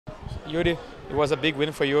Yuri, it was a big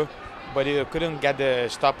win for you, but you couldn't get the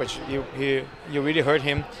stoppage. You really hurt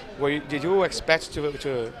him. Did you expect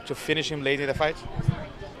to finish him late in the fight?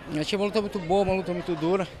 Achei uma luta muito boa, uma luta muito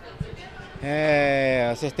dura.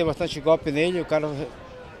 Acertei bastante golpe nele, o cara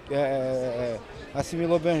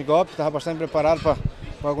assimilou bem os golpes, estava bastante preparado para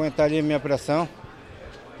aguentar ali a minha pressão.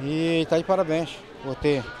 E está de parabéns por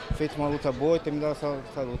ter feito uma luta boa e ter me dado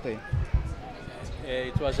essa luta aí.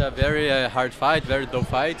 It was a very hard fight, very tough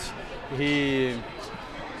fight. He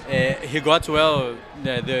got well,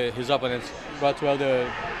 his opponent got well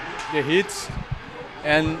the hits,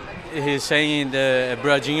 and he's saying the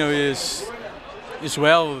Bradinho is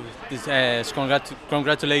well.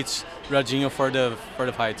 Congratulates Bradinho for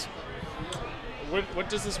the fight. What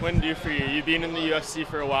does this win do for you? You've been in the UFC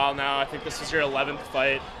for a while now. I think this is your 11th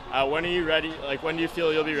fight. When are you ready? Like, when do you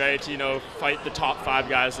feel you'll be ready to, fight the top 5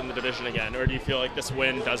 guys in the division again? Or do you feel like this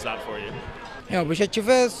win does that for you? O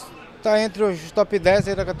objetivo é estar entre os top 10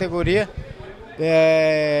 aí da categoria.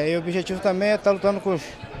 E o objetivo também é estar lutando com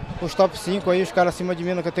os top 5 aí, os caras acima de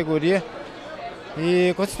mim na categoria.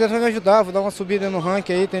 E com certeza vai me ajudar, vou dar uma subida no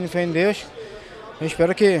ranking aí, tendo fé em Deus. Eu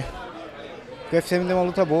espero que o UFC me dê uma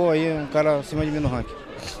luta boa aí, um cara acima de mim no ranking.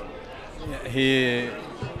 He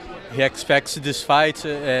expects this fight.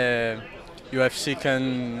 UFC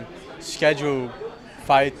can schedule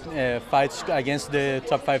fights against the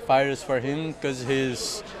top 5 fighters for him because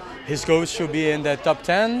his goal should be in the top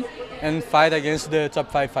 10 and fight against the top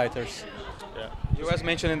 5 fighters. Yeah. You was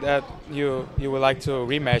mentioning that you would like to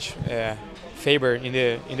rematch Faber in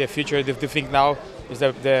the future. Do you think now is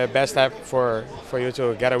the best time for you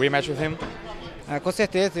to get a rematch with him? Com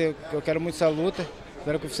certeza, eu quero muito essa luta.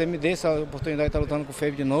 Espero que você me dê essa oportunidade de estar lutando com o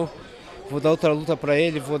Faber de novo. Vou dar outra luta para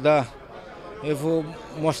ele, eu vou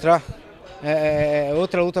mostrar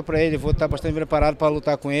outra luta para ele. Vou estar bastante preparado para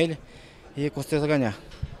lutar com ele e com certeza ganhar.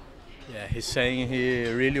 Yeah, he's saying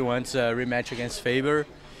he really wants a rematch against Faber.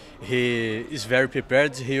 He is very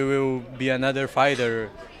prepared. He will be another fighter,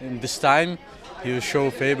 and this time he will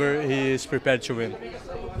show Faber he is prepared to win.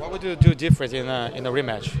 What would you do different in a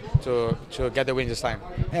rematch to get the win this time?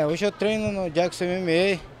 Hoje eu treino no Jackson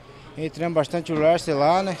MMA, e treino bastante o Lars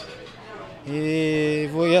lá, né? E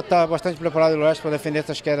vou estar bastante preparado o Lars para defender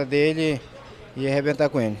essas quedas dele e arrebentar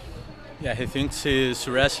com ele. Yeah, he thinks his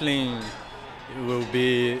wrestling will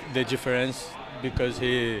be the difference because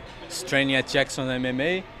he is training at Jackson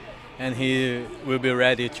MMA and he will be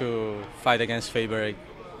ready to fight against Faber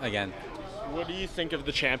again. What do you think of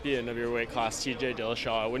the champion of your weight class, TJ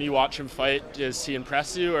Dillashaw? When you watch him fight, does he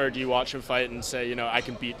impress you, or do you watch him fight and say, I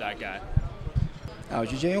can beat that guy? O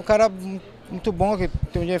DJ é um cara muito bom, que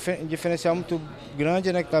tem um diferencial muito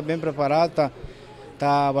grande, né? Que está bem preparado,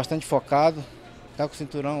 tá bastante focado, tá com o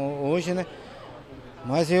cinturão hoje, né?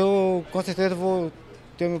 Mas eu com certeza vou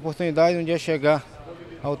ter uma oportunidade de um dia chegar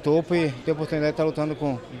ao topo e ter a oportunidade de estar lutando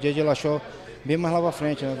com o TJ Dillashaw bem mais lá para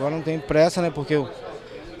frente, né? Agora não tem pressa, né? Porque eu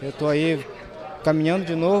tô aí caminhando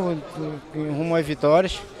de novo rumo às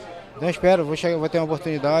vitórias. Então espero, vou ter uma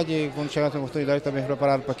oportunidade e quando chegar essa oportunidade estar bem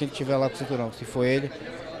preparado para quem estiver lá com o cinturão. Se for ele,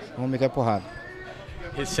 vamos meter a porrada.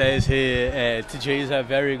 He says TJ is a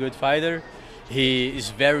very good fighter. He is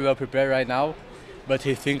very well prepared right now, but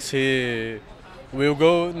he thinks he will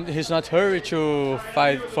go. He's not hurried to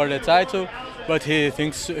fight for the title, but he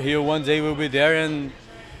thinks he one day will be there, and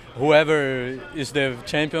whoever is the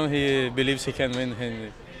champion, he believes he can win.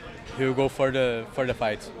 He will go for the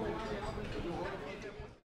fight.